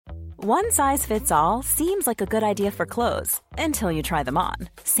One size fits all seems like a good idea for clothes until you try them on.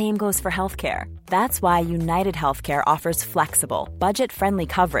 Same goes for healthcare. That's why United Healthcare offers flexible, budget-friendly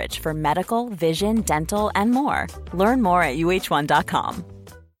coverage for medical, vision, dental, and more. Learn more at uh1.com.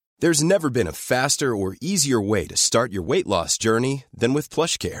 There's never been a faster or easier way to start your weight loss journey than with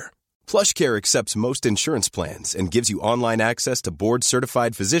PlushCare. PlushCare accepts most insurance plans and gives you online access to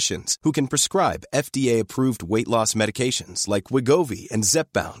board-certified physicians who can prescribe FDA-approved weight loss medications like Wegovy and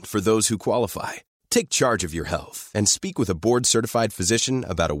Zepbound for those who qualify. Take charge of your health and speak with a board-certified physician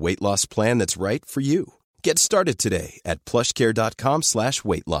about a weight loss plan that's right for you. Get started today at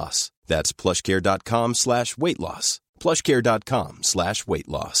plushcare.com/weight loss. That's plushcare.com/weight loss. plushcare.com/weight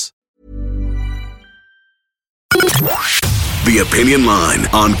loss. The Opinion Line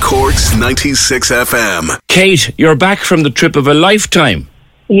on Cork's 96 FM. Kate, you're back from the trip of a lifetime.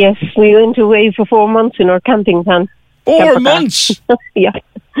 Yes, we went away for 4 months in our camping van. 4 months? Yeah.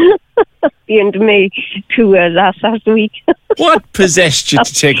 The end of May to last week. What possessed you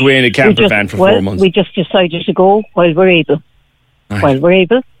to take away in a camper van for 4 months? We just decided to go while we're able. Right. While we're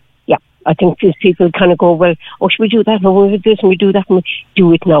able. Yeah. I think these people kind of go, well, should we do that? No, we do this and we do that. And we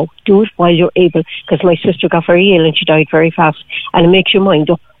do it now. Do it while you're able. Because my sister got very ill and she died very fast. And it makes your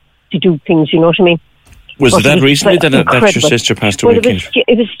mind up to do things, you know what I mean? Was it that recently that your sister passed away? Well,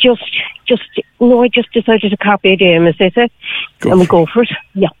 it was just, I just decided to carpe diem, as they say. We go for it.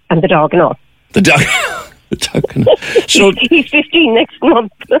 Yeah, and the dog and all. The dog? The dog and all. So, he's 15 next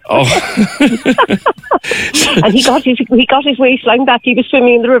month. Oh. And he got his waistline back. He was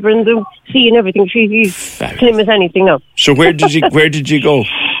swimming in the river and the sea and everything. He's slim as anything now. So where did you go?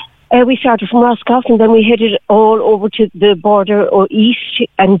 We started from Roscoff and then we headed all over to the border or east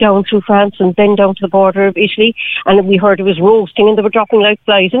and down through France and then down to the border of Italy. And we heard it was roasting and they were dropping like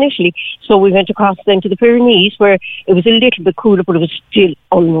flies in Italy. So we went across then to the Pyrenees where it was a little bit cooler, but it was still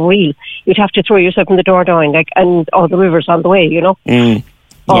unreal. You'd have to throw yourself in the Dordogne, and all the rivers on the way, you know.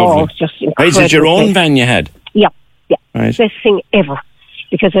 Lovely. It's just incredible. Is it your own van you had? Yeah. Right. Best thing ever.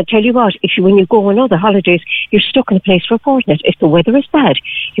 Because I tell you what, when you go on other holidays, you're stuck in a place for a fortnight. If the weather is bad,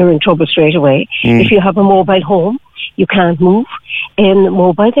 you're in trouble straight away. If you have a mobile home, you can't move. And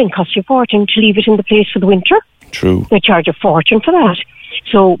mobile then costs you a fortune to leave it in the place for the winter. True. They charge a fortune for that.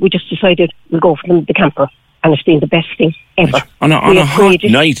 So we just decided we'll go for the camper. And it's been the best thing ever. On a hot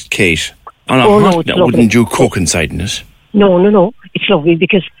night, Kate, wouldn't you cook inside in it? No. It's lovely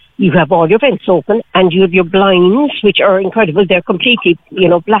because you have all your vents open and you have your blinds, which are incredible. They're completely,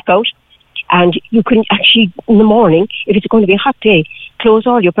 blackout. And you can actually, in the morning, if it's going to be a hot day, close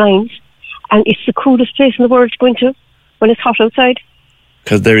all your blinds. And it's the coolest place in the world to go into when it's hot outside.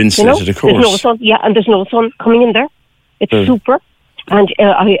 Because they're insulated, of course. There's no sun, and there's no sun coming in there. It's super. And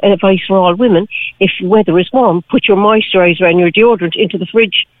I advise for all women, if weather is warm, put your moisturiser and your deodorant into the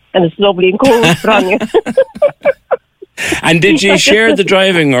fridge. And it's lovely and cold to put on you. And did you share the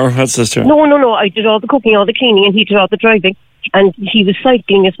driving, or what's the story? No. I did all the cooking, all the cleaning, and he did all the driving. And he was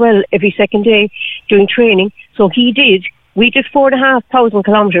cycling as well every second day doing training. So we did 4,500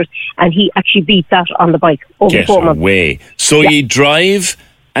 kilometres, and he actually beat that on the bike over 4 months. Way. So you drive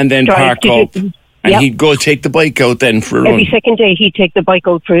and then park up. And he'd go take the bike out then for a run. Every second day he'd take the bike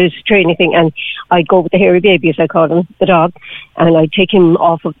out for his training thing, and I'd go with the hairy baby, as I call him, the dog, and I'd take him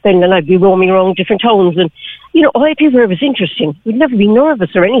off of then, and I'd be roaming around different towns, and everywhere was interesting. We'd never be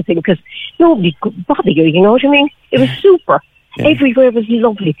nervous or anything because nobody could bother you, you know what I mean? It was super. Yeah. Everywhere was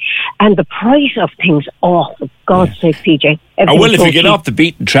lovely. And the price of things, for God's sake, PJ. Well, if you get off the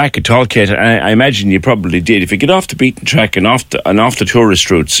beaten track at all, Kate, I imagine you probably did. If you get off the beaten track and off the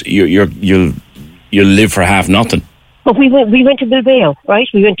tourist routes, you'll live for half nothing. But we went to Bilbao, right?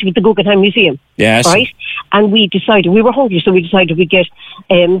 We went to the Guggenheim Museum. Yes. Right? And we decided, we were hungry, so we decided we'd get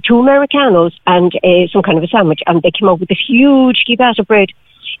 2 Americanos and some kind of a sandwich. And they came out with this huge ciabatta bread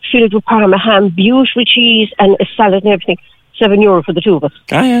filled with Parma ham, beautiful cheese, and a salad and everything. €7 for the two of us.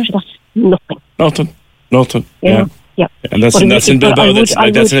 Ah, yeah. So that's nothing. Yeah. And that's in Bilbao.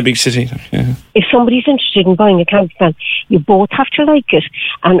 That's in a big city. Yeah. If somebody's interested in buying a camper van, you both have to like it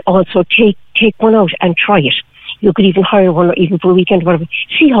and also take one out and try it. You could even hire one, or even for a weekend, or whatever.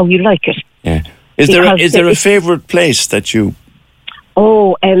 See how you like it. Yeah. Is there a favourite place that you?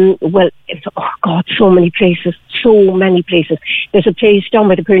 So many places. There's a place down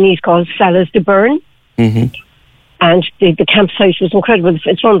by the Pyrenees called Salas de Bern. Mm-hmm. And the campsite was incredible.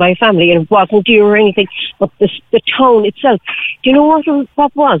 It's run by a family, and it wasn't dear or anything. But the town itself, do you know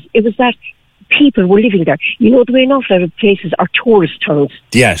what was? It was that people were living there. You know the way an awful lot of places are tourist towns.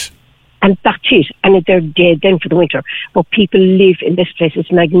 Yes. And that's it. And they're dead then for the winter. But people live in this place.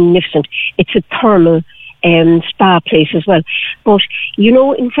 It's magnificent. It's a thermal spa place as well. But, you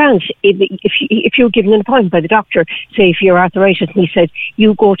know, in France, if you're given an appointment by the doctor, say for your arthritis, and he said,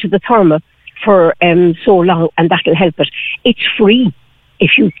 you go to the therma for so long and that'll help it. It's free.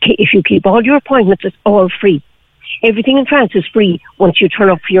 If you keep all your appointments, it's all free. Everything in France is free once you turn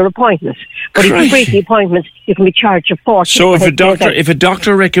up for your appointments. But if you break the appointments, you can be charged a fortune. So if a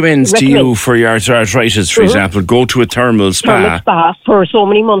doctor recommends to you for your arthritis, for example, go to a thermal spa. Thermal spa for so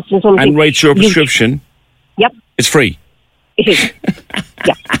many months and something. And writes your prescription. Yep. It's free. It is.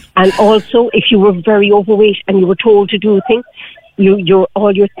 Yeah. And also, if you were very overweight and you were told to do a thing,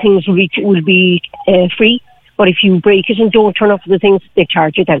 all your things will be free. But if you break it and don't turn up for the things, they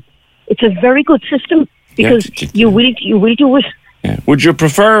charge you then. It's a very good system. Because you will do it. Yeah. Would you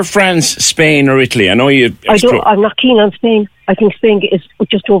prefer France, Spain, or Italy? I know you. I'm not keen on Spain. I think Spain is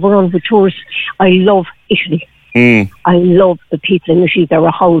just overrun with tourists. I love Italy. I love the people in Italy. They're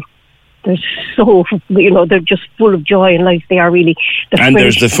a whole. They're so, they're just full of joy and life. They are really. And French,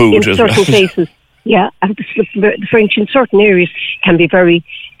 there's the food in as certain well. places. Yeah, and the French in certain areas can be very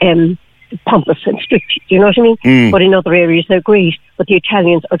pompous and strict, you know what I mean? But in other areas they're great. But the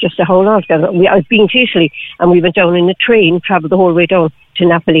Italians are just a whole lot. I've been to Italy and we went down in a train, travelled the whole way down to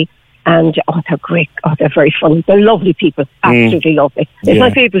Napoli, and they're great. They're very funny. They're lovely people, absolutely lovely. It's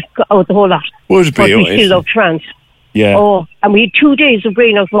my favourite out of the whole lot. Would be, but we still love France. Yeah. Oh, and we had 2 days of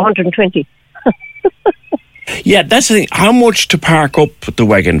rain out of 120. Yeah, that's the thing. How much to park up the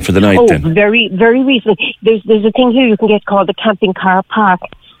wagon for the night then? Very, very reasonable. There's a thing here you can get called the camping car park.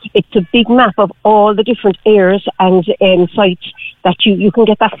 It's a big map of all the different areas and sites that you can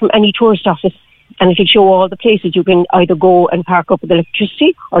get that from any tourist office, and it'll show all the places you can either go and park up with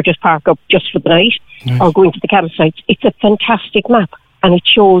electricity or just park up just for the night or go into the campsites. It's a fantastic map and it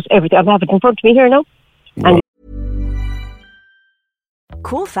shows everything. I have it in front of me here now. Wow.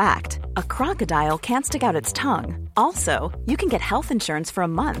 Cool fact, a crocodile can't stick out its tongue. Also, you can get health insurance for a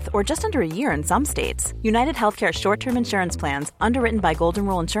month or just under a year in some states. United Healthcare short-term insurance plans, underwritten by Golden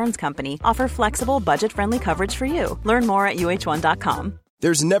Rule Insurance Company, offer flexible, budget-friendly coverage for you. Learn more at uh1.com.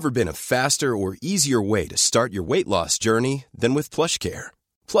 There's never been a faster or easier way to start your weight loss journey than with PlushCare.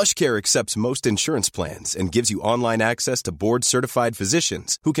 PlushCare accepts most insurance plans and gives you online access to board-certified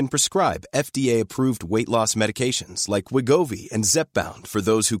physicians who can prescribe FDA-approved weight loss medications like Wegovy and Zepbound for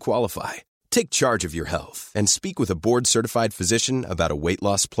those who qualify. Take charge of your health and speak with a board-certified physician about a weight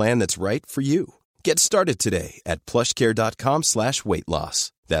loss plan that's right for you. Get started today at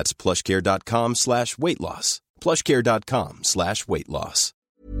plushcare.com/weight-loss. That's plushcare.com/weight-loss. plushcare.com/weight-loss.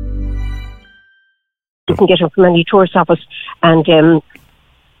 You can get them from any tourist office, and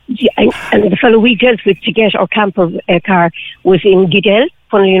the fellow we dealt with to get our camper car was in Guidel,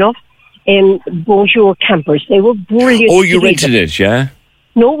 funnily enough, Bonjour Campers. They were brilliant. Oh, you rented it, yeah?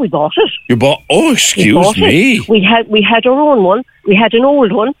 No, we bought it. You bought? Oh, excuse me. We had our own one. We had an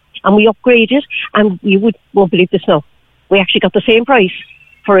old one, and we upgraded. And you won't believe this now. We actually got the same price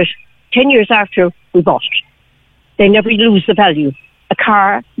for it 10 years after we bought it. They never lose the value. A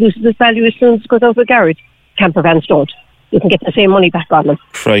car loses its value as soon as it goes out of the garage. Campervans don't. You can get the same money back on them.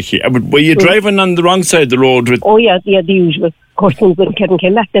 Crikey. Were you driving on the wrong side of the road? Oh, yeah, the usual. Of course, when Kevin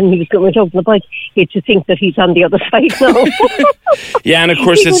came back, then he was going out on the bike. He had to think that he's on the other side now. Yeah, and of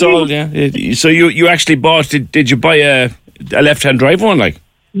course it's all, yeah. So you actually bought, did you buy a left-hand drive one, like?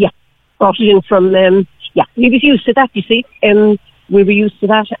 Yeah, bought it in from, we was used to that, you see. We were used to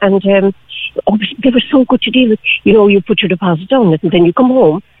that, and they were so good to deal with. You know, you put your deposit down, and then you come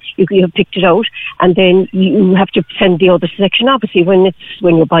home, you have picked it out, and then you have to send the other section, obviously, when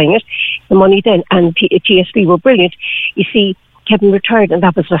you're buying it, the money then. And TSB were brilliant. You see, Kevin retired, and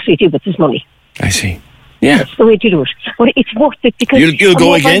that was what he did with his money. I see. Yeah. That's the way to do it. But it's worth it because... You'll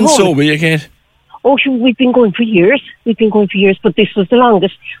go again, so will you, Kate? Oh, sure, we've been going for years. But this was the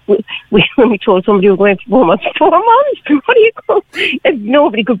longest. When we told somebody we were going for 4 months. 4 months? What do you go? And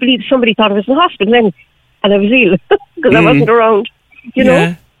nobody could believe somebody thought I was in the hospital then. And I was ill because I wasn't around. You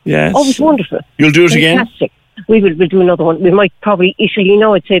know? Yes. Oh, it was wonderful. You'll do it again? Fantastic. We'll do another one. We might probably Italy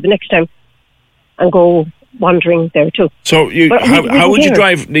now, I'd say, the next time. And go wandering there too. So how would you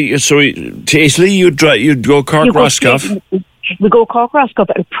drive? So to Italy, you'd go Cork Roscoff. We go Cork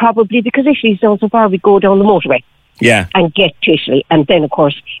Roscoff, and probably because Italy's down so far, we go down the motorway. Yeah. And get to Italy, and then of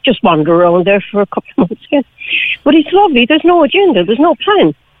course just wander around there for a couple of months again. But it's lovely. There's no agenda. There's no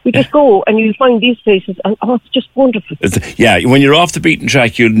plan. We just go and you find these places, and it's just wonderful. When you're off the beaten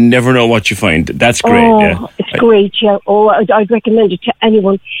track, you'll never know what you find. That's great. It's great. Yeah. I'd recommend it to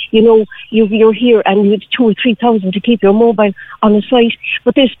anyone. You know, you're here and you have 2,000 or 3,000 to keep your mobile on the site.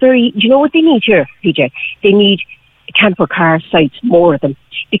 But there's you know what they need here, PJ? They need camper car sites, more of them,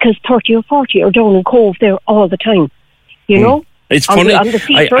 because 30 or 40 are down in Cove there all the time, you know? It's funny.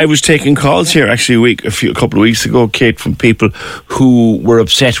 I was taking calls here actually a couple of weeks ago, Kate, from people who were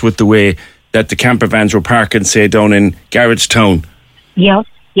upset with the way that the camper vans were parking, say, down in Garrettstown. Yeah.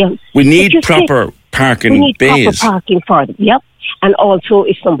 We need proper parking bays. We need proper parking for them, yep. And also,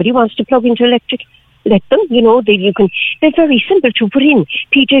 if somebody wants to plug into electric, let them, you know, they're very simple to put in.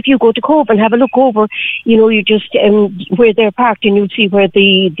 PJ, if you go to Cove and have a look over, you know, you just, where they're parked, and you'll see where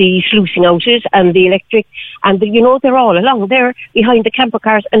the sluicing out is and the electric, and you know, they're all along there behind the camper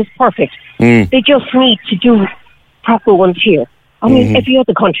cars, and it's perfect. They just need to do proper ones here. I mean, every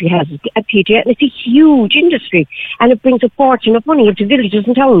other country has a PJ, and it's a huge industry, and it brings a fortune of money into villages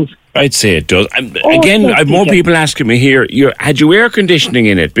and towns. I'd say it does. Again, I have more people asking me here, had you air conditioning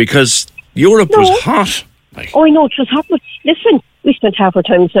in it? Because Europe was hot. Oh, I know, it was hot, but listen, we spent half our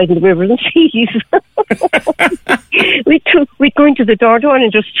time inside in the rivers and seas. We'd go into the door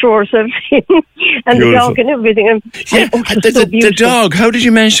and just throw ourselves in, and beautiful. The dog and everything. And the dog, how did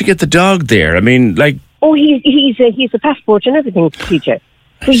you manage to get the dog there? I mean, like... Oh, he's a passport and everything, PJ,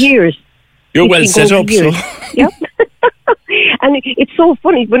 for years. You're well set up, so... Yep. And it's so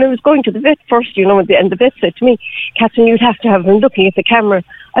funny, when I was going to the vet first, you know, and the vet said to me, Catherine, you'd have to have them looking at the camera.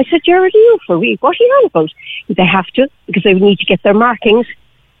 I said, Jared, are you for a week? What are you on about? They have to, because they would need to get their markings.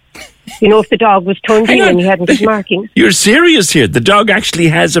 You know, if the dog was turned in and he hadn't his markings. You're serious here? The dog actually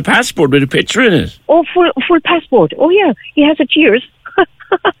has a passport with a picture in it? Oh, full passport. Oh, yeah. He has it. Cheers.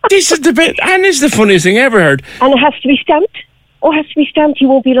 This is the best, and it's the funniest thing I ever heard. And it has to be stamped. Oh, it has to be stamped. He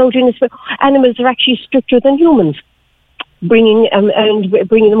won't be allowed in. Animals are actually stricter than humans. Bringing them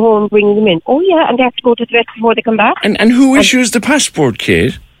home, bringing them in. Oh, yeah, and they have to go to the vet before they come back. And who issues the passport,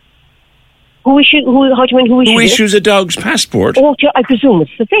 Kate? How do you mean who issues it? Who issues a dog's passport? Oh, I presume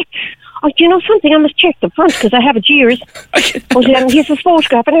it's the vets. Oh, do you know something? I must check the front, because I have a Jeers. But he has his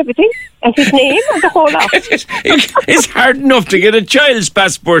photograph and everything, and his name and the whole lot. It's hard enough to get a child's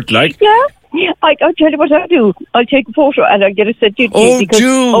passport, like. Yeah. I'll tell you what I'll do. I'll take a photo and I'll get it sent to you.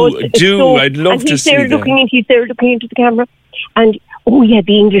 Do. I'd love to see that. He's there looking into the camera. And, the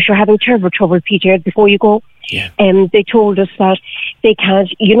English are having terrible trouble, Peter, before you go. Yeah. They told us that they can't,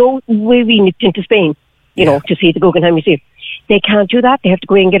 you know, we nipped into Spain, you know, to see the Guggenheim Museum. They can't do that. They have to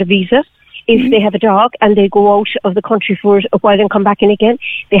go in and get a visa. If they have a dog and they go out of the country for a while and come back in again,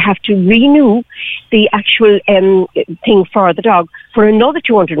 they have to renew the actual thing for the dog for another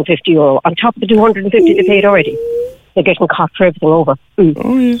 €250 on top of the $250 they paid already. They're getting caught for everything over.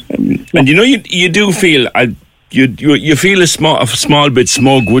 Oh, yeah. And you know, you do feel you feel a small bit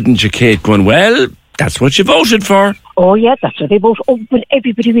smug, wouldn't you, Kate? Going, well, that's what you voted for. Oh yeah, that's what they voted. Oh, but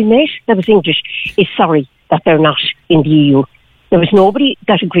everybody we met that was English is sorry that they're not in the EU. There was nobody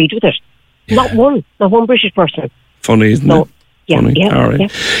that agreed with it. Yeah. Not one British person. Funny, isn't it? Yeah, funny. Yeah, all right. Yeah.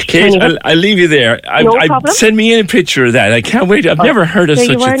 Kate, I'll leave you there. No problem. Send me in a picture of that. I can't wait. I've never heard of such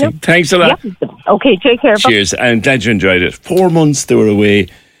a thing. Thanks a lot. Yeah. Okay, take care. Cheers. I'm glad you enjoyed it. 4 months they were away,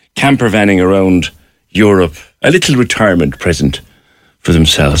 campervanning around Europe. A little retirement present for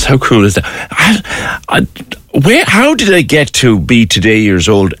themselves. How cool is that? How did I get to be today years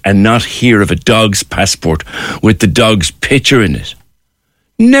old and not hear of a dog's passport with the dog's picture in it?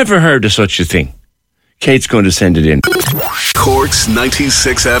 Never heard of such a thing. Kate's going to send it in. Cork's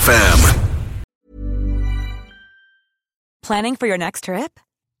 96 FM. Planning for your next trip?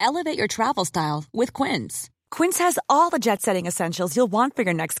 Elevate your travel style with Quince. Quince has all the jet-setting essentials you'll want for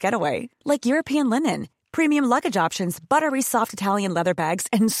your next getaway, like European linen, premium luggage options, buttery soft Italian leather bags,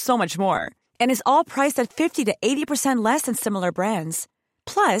 and so much more. And is all priced at 50 to 80% less than similar brands.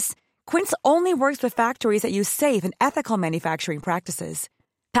 Plus, Quince only works with factories that use safe and ethical manufacturing practices.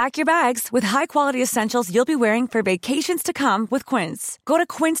 Pack your bags with high-quality essentials you'll be wearing for vacations to come with Quince. Go to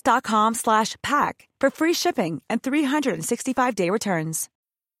quince.com/pack for free shipping and 365-day returns.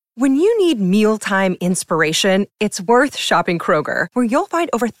 When you need mealtime inspiration, it's worth shopping Kroger, where you'll find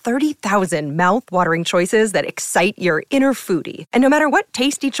over 30,000 mouth-watering choices that excite your inner foodie. And no matter what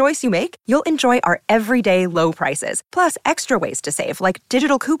tasty choice you make, you'll enjoy our everyday low prices, plus extra ways to save, like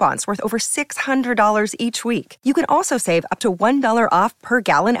digital coupons worth over $600 each week. You can also save up to $1 off per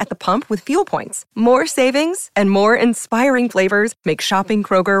gallon at the pump with fuel points. More savings and more inspiring flavors make shopping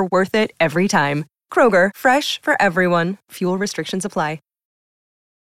Kroger worth it every time. Kroger, fresh for everyone. Fuel restrictions apply.